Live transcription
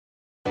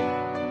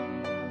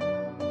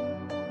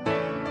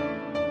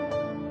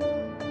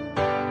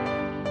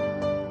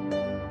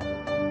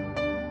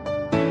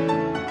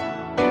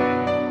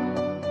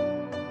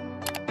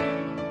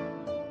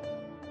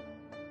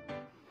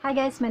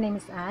Hi guys, my name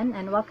is Anne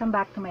and welcome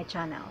back to my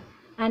channel.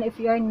 And if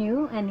you are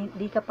new and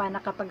hindi ka pa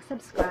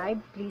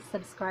nakapag-subscribe, please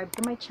subscribe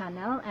to my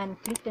channel and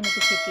click the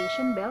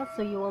notification bell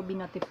so you will be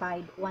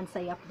notified once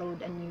I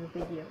upload a new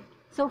video.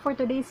 So for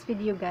today's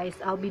video guys,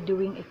 I'll be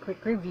doing a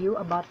quick review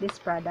about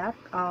this product.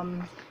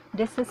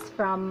 This is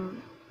from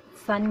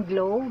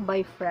SUNGLOW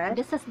by Fred.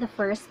 This is the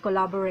first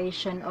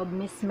collaboration of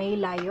Miss MAE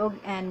LAYUG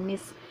and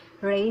Miss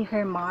REI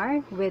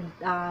GERMAR with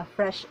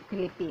Fresh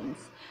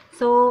Philippines.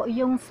 So,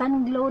 yung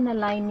SUNGLOW na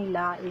line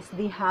nila is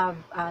they have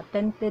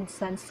tinted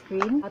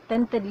sunscreen,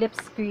 tinted lip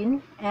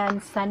screen,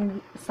 and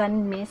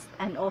sun mist,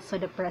 and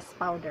also the pressed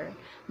powder.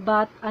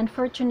 But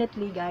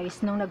unfortunately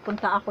guys, nung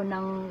nagpunta ako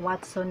ng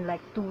Watson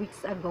like 2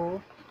 weeks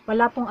ago,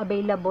 wala pong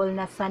available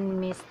na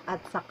sun mist at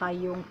saka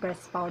yung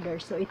pressed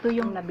powder. So, ito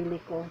yung nabili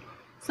ko.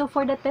 So,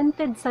 for the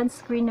tinted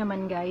sunscreen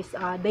naman guys,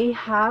 they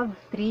have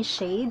 3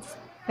 shades,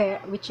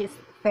 which is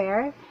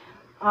fair,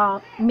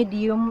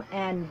 medium,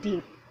 and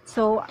deep.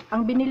 So,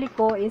 ang binili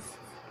ko is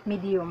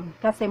medium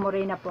kasi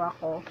morena po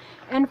ako.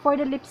 And for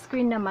the lip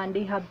screen naman,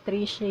 they have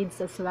 3 shades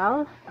as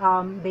well.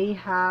 They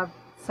have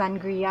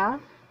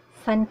Sangria,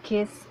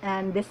 Sunkiss,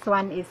 and this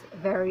one is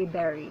Very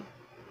Berry.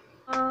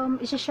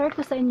 I-share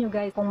ko sa inyo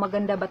guys kung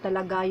maganda ba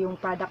talaga yung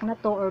product na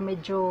to or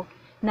medyo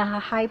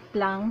naha-hype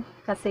lang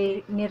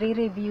kasi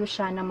nire-review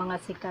siya ng mga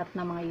sikat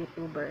na mga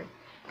YouTuber.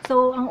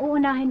 So, ang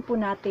uunahin po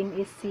natin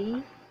is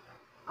si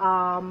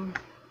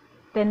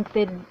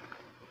tinted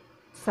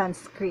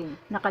sunscreen.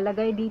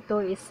 Nakalagay dito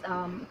is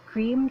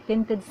cream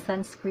tinted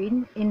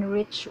sunscreen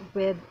enriched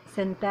with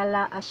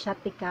centella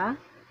asiatica,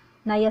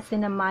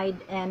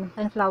 niacinamide, and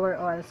sunflower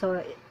oil.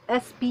 So,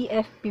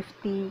 SPF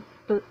 50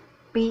 to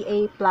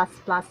PA+++++.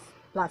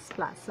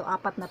 So,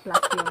 4 na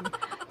plus yun.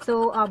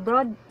 So,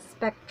 broad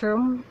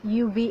spectrum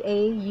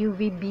UVA,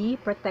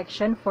 UVB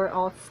protection for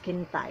all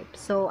skin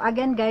types. So,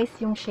 again guys,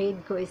 yung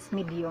shade ko is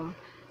medium.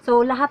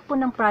 So, lahat po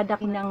ng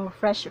product ng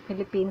Fresh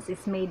Philippines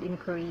is made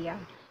in Korea.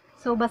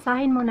 So,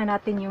 basahin muna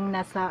natin yung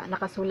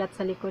nakasulat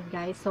sa likod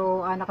guys.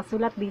 So,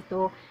 nakasulat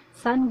dito,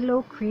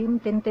 SUNGLOW Cream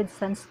Tinted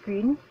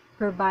Sunscreen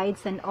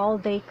provides an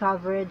all-day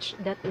coverage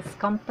that is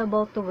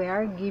comfortable to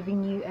wear,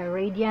 giving you a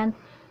radiant,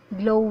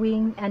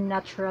 glowing, and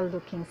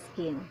natural-looking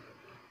skin.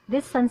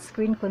 This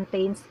sunscreen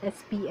contains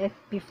SPF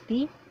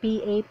 50,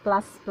 PA++++,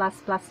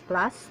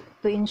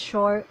 to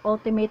ensure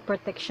ultimate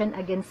protection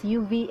against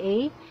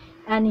UVA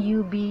and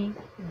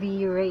UVB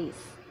rays.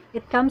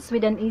 It comes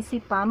with an easy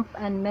pump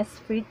and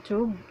mess-free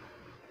tube,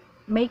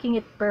 making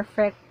it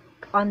perfect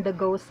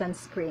on-the-go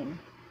sunscreen.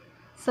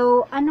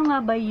 So, ano nga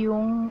ba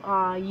yung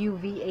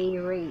UVA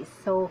rays?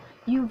 So,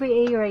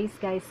 UVA rays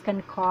guys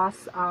can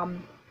cause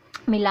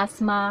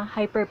melasma,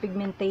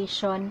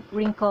 hyperpigmentation,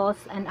 wrinkles,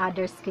 and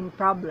other skin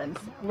problems.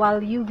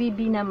 While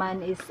UVB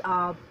naman is,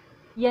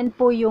 yan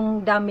po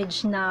yung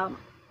damage na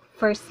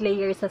first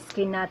layer sa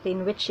skin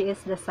natin, which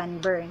is the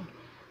sunburn.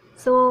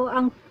 So,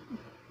 ang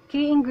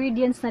key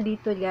ingredients na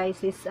dito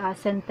guys is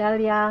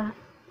Centella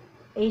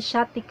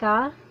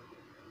asiatica,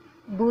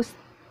 boost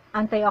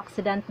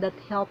antioxidant that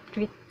help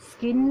treat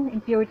skin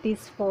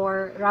impurities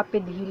for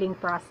rapid healing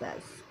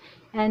process.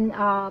 And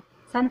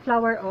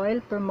sunflower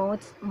oil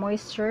promotes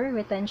moisture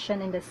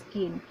retention in the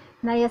skin.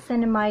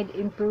 Niacinamide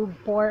improve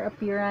pore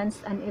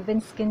appearance and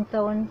even skin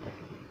tone,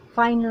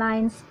 fine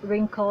lines,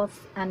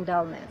 wrinkles, and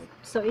dullness.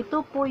 So,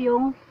 ito po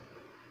yung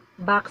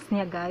box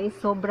niya guys.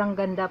 Sobrang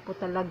ganda po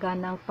talaga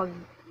ng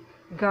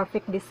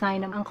graphic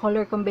design. Ang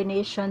color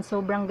combination,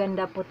 sobrang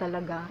ganda po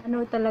talaga.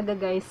 Ano talaga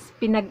guys,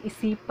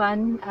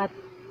 pinag-isipan at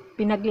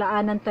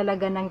pinaglaanan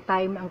talaga ng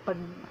time ang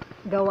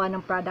paggawa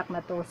ng product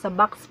na to. Sa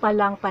box pa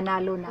lang,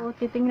 panalo na. So,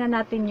 titingnan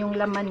natin yung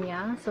laman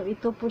niya. So,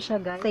 ito po siya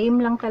guys. Same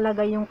lang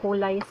talaga yung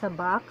kulay sa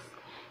box.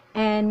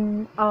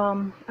 And,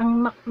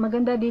 ang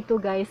maganda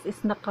dito guys is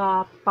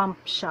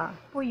naka-pump siya.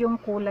 Ito po yung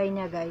kulay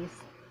niya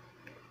guys.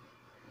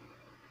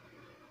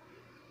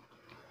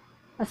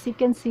 As you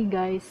can see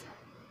guys,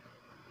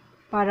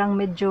 parang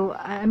medyo,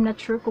 I'm not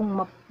sure kung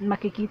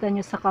makikita nyo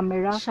sa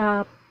camera,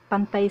 siya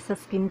pantay sa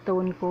skin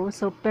tone ko.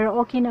 So,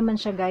 pero okay naman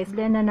siya guys.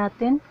 Blend na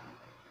natin.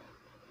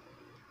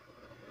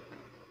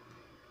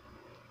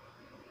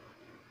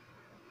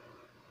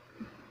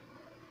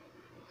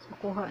 So,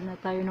 kuha na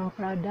tayo ng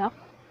product.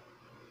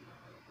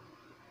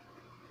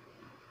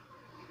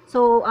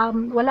 So,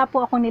 wala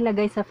po ako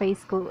nilagay sa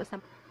face ko.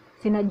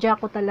 Sinadya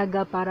ko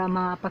talaga para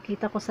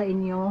mapakita ko sa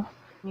inyo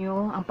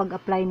ang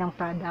pag-apply ng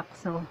product.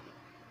 So,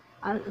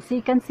 as you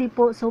can see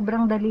po,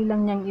 sobrang dali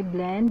lang niyang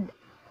i-blend.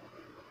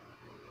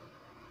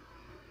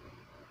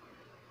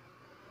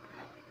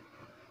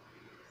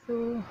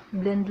 So,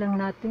 blend lang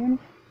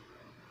natin.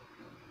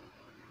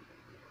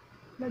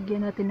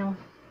 Lagyan natin ng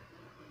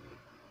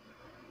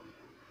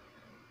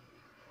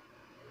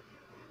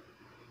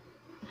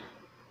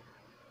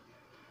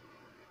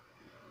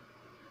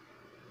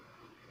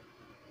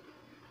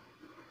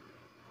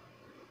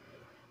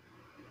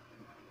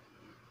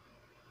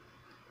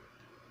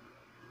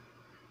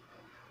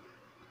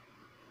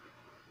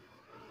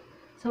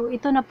So,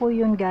 ito na po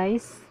yun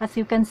guys. As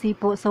you can see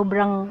po,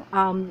 sobrang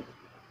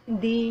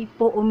Hindi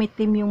po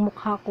umitim yung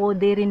mukha ko,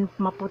 di rin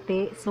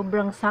maputi.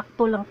 Sobrang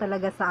sakto lang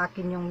talaga sa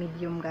akin yung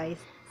medium, guys.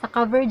 Sa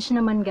coverage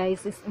naman,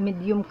 guys, is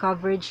medium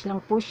coverage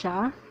lang po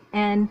siya.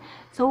 And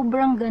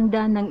sobrang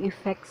ganda ng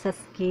effect sa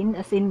skin,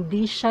 as in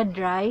di siya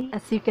dry.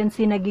 As you can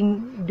see,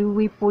 naging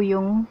dewy po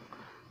yung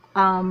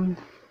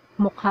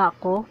mukha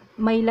ko.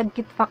 May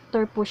lagkit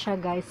factor po siya,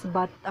 guys,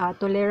 but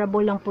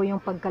tolerable lang po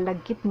yung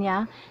pagkalagkit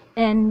niya.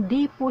 And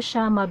di po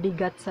siya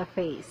mabigat sa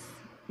face.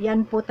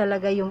 Yan po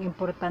talaga yung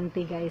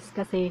importante, guys,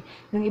 kasi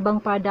yung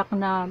ibang product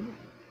na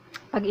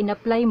pag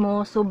in-apply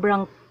mo,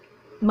 sobrang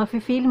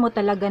mafe-feel mo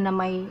talaga na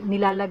may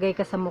nilalagay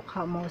ka sa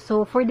mukha mo.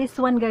 So for this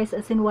one, guys,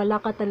 as in wala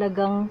ka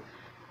talagang,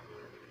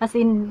 as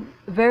in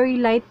very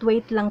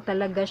lightweight lang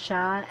talaga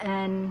siya,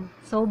 and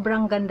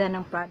sobrang ganda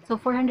ng product. So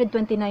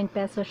 429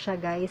 pesos siya,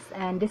 guys,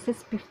 and this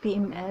is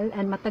 50 ml,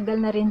 and matagal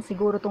na rin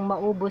siguro tong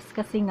maubos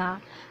kasi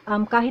nga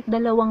kahit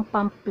dalawang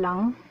pump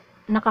lang,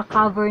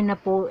 naka-cover na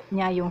po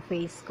niya yung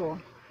face ko.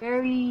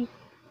 Very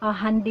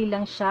handy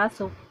lang siya,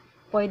 so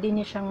pwede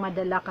niyo siyang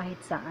madala kahit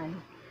saan.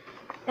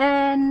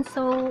 And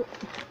so,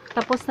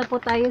 tapos na po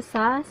tayo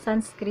sa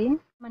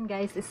sunscreen.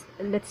 Guys,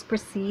 let's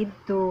proceed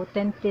to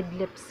tinted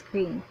lip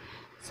screen.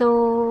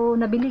 So,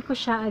 nabili ko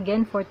siya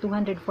again for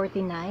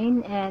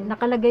 249, and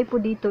nakalagay po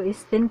dito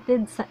is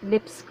tinted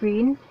lip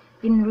screen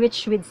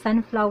enriched with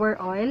sunflower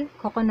oil,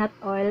 coconut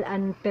oil,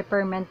 and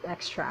peppermint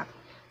extract.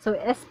 So,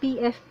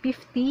 SPF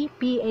 50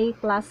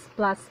 PA++++.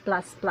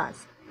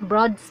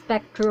 Broad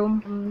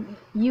spectrum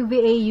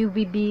UVA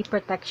UVB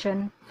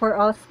protection for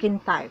all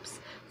skin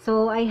types.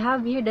 So I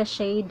have here the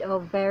shade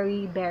of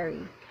Berry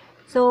Berry.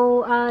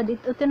 So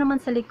ito naman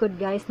sa likod,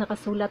 guys,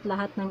 nakasulat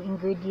lahat ng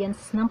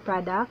ingredients ng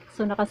product.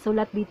 So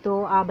nakasulat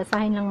dito,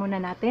 basahin lang muna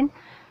natin.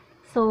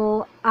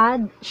 So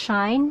add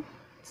shine.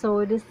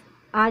 So this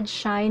add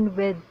shine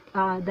with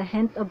the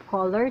hint of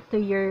color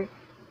to your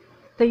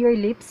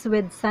lips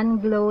with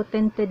SUNGLOW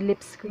tinted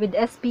lips with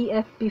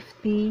SPF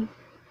 50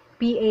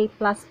 PA++++,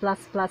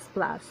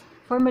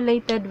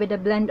 formulated with a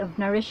blend of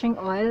nourishing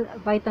oil,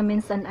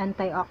 vitamins, and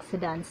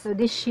antioxidants. So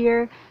this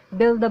sheer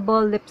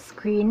buildable lip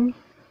screen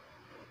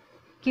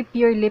keep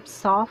your lips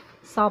soft,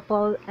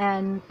 supple,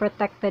 and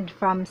protected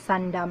from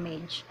sun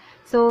damage.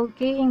 So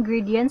key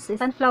ingredients is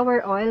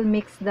sunflower oil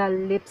makes the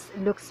lips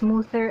look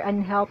smoother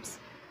and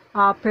helps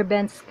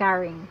prevent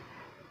scarring.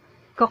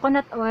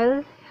 Coconut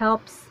oil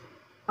helps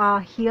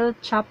heal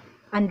chapped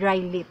and dry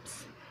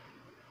lips.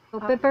 So,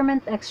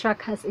 peppermint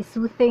extract has a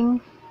soothing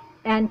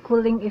and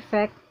cooling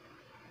effect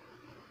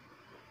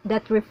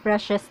that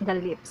refreshes the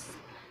lips.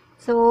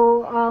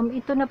 So,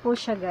 ito na po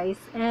siya,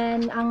 guys.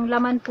 And ang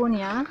laman po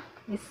niya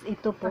is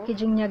ito po.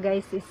 Packaging niya,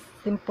 guys, is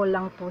simple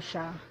lang po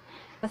siya.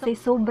 Kasi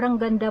sobrang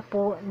ganda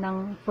po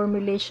ng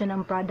formulation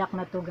ng product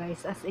na to,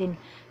 guys. As in,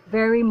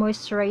 very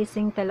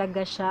moisturizing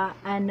talaga siya,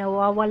 and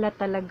nawawala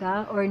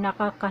talaga or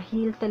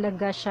nakaka-heal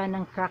talaga siya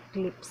ng cracked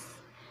lips.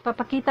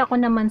 Papakita ko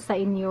naman sa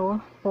inyo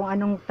kung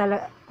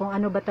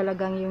ano ba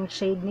talagang yung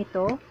shade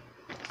nito.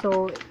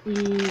 So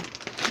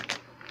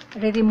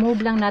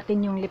i-remove lang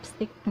natin yung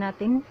lipstick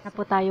natin.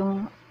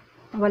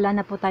 Wala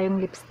na po tayong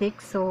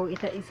lipstick. So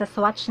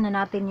isa-swatch na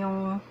natin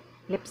yung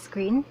lip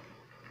screen.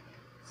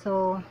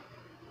 So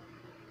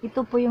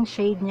ito po yung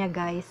shade niya,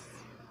 guys.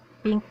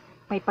 Pink,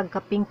 may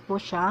pagka-pink po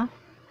siya.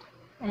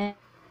 And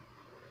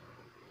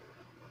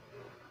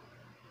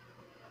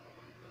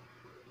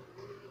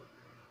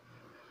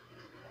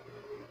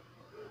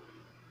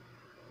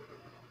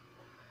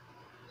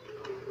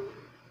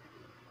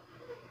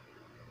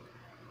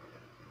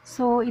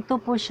so, ito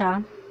po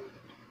siya.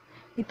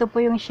 Ito po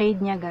yung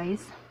shade niya,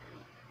 guys.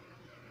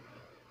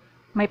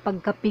 May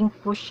pagka-pink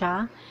po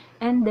siya.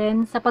 And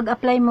then, sa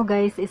pag-apply mo,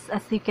 guys, is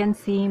as you can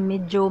see,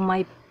 medyo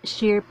may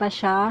sheer pa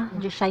siya.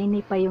 Medyo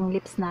shiny pa yung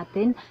lips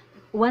natin.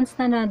 Once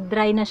na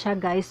na-dry na siya,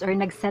 guys, or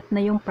nag-set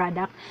na yung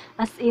product,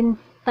 as in,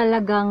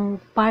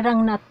 talagang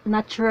parang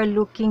natural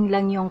looking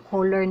lang yung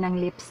color ng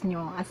lips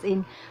nyo. As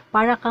in,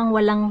 para kang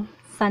walang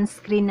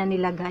sunscreen na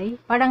nilagay.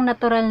 Parang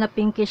natural na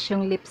pinkish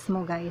yung lips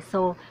mo, guys.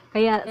 So,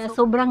 kaya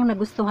sobrang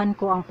nagustuhan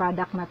ko ang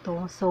product na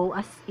to. So,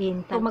 as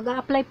in, so,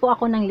 mag-a-apply po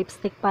ako ng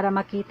lipstick para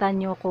makita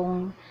nyo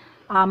kung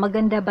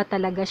maganda ba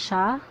talaga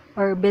siya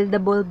or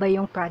buildable ba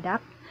yung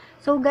product.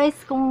 So, guys,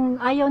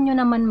 kung ayaw nyo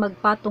naman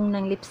magpatong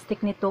ng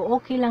lipstick nito,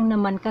 okay lang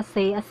naman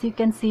kasi as you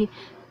can see,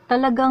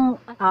 talagang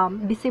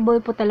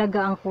visible po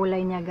talaga ang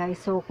kulay niya,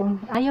 guys. So,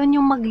 kung ayaw nyo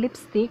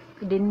mag-lipstick,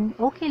 din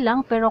okay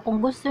lang. Pero kung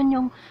gusto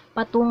nyo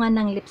patungan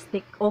ng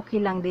lipstick,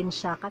 okay lang din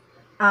siya.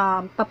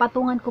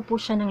 Papatungan ko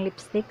po siya ng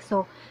lipstick.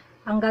 So,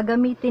 ang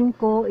gagamitin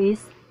ko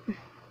is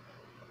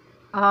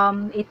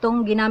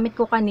itong ginamit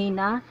ko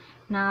kanina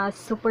na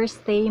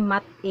Superstay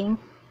Matte Ink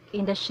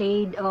in the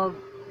shade of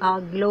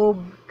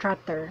Globe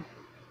Trotter.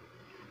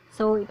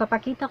 So,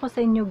 ipapakita ko sa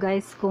inyo,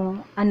 guys,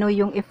 kung ano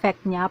yung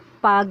effect niya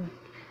pag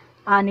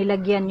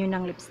nilagyan nyo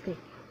ng lipstick.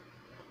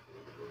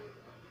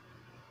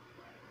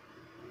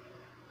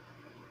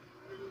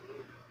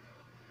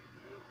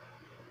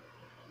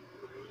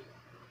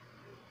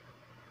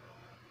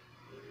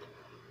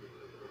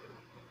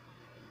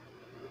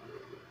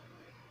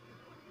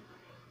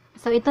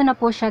 So, ito na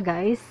po siya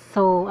guys.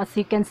 So, as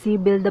you can see,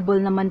 buildable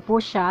naman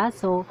po siya.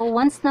 So,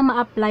 once na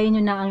ma-apply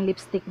nyo na ang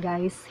lipstick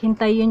guys,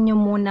 hintayin nyo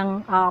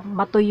munang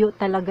matuyo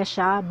talaga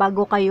siya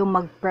bago kayo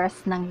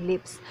mag-press ng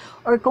lips.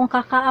 Or kung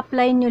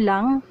kaka-apply nyo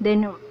lang,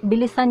 then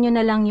bilisan nyo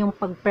na lang yung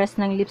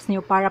pag-press ng lips nyo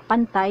para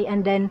pantay,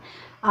 and then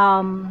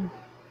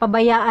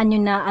pabayaan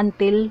nyo na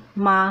until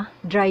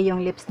ma-dry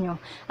yung lips nyo.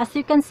 As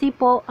you can see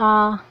po,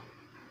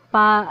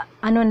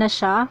 ano na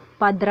siya,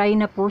 pa-dry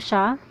na po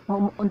siya.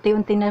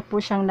 Unti-unti na po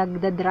siyang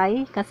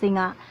nagda-dry kasi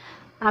nga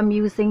I'm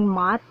using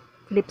matte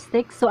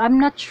lipstick. So I'm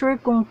not sure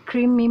kung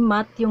creamy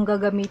matte yung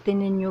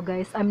gagamitin ninyo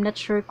guys. I'm not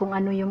sure kung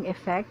ano yung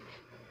effect.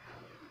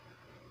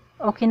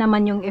 Okay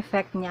naman yung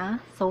effect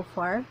niya so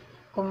far.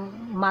 Kung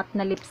matte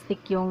na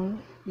lipstick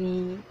yung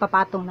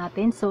ipapatong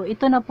natin. So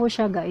ito na po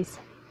siya guys.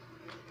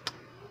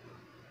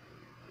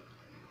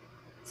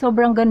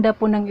 Sobrang ganda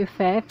po ng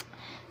effect.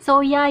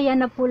 So yeah,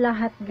 yan na po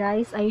lahat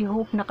guys. I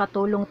hope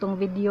nakatulong tong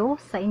video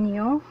sa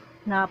inyo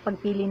na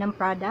pagpili ng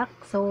product.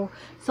 So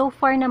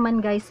far naman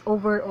guys,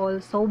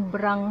 overall,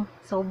 sobrang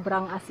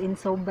as in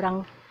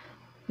sobrang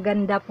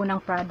ganda po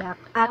ng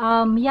product. At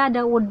yeah,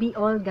 that would be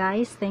all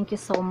guys. Thank you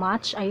so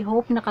much. I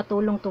hope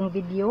nakatulong tong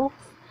video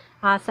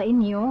sa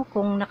inyo.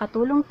 Kung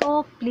nakatulong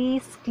to,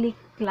 please click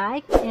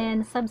like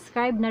and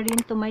subscribe na rin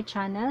to my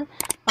channel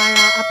para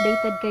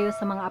updated kayo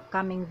sa mga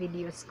upcoming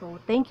videos ko.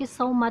 Thank you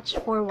so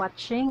much for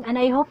watching and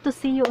I hope to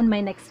see you on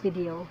my next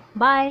video.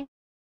 Bye!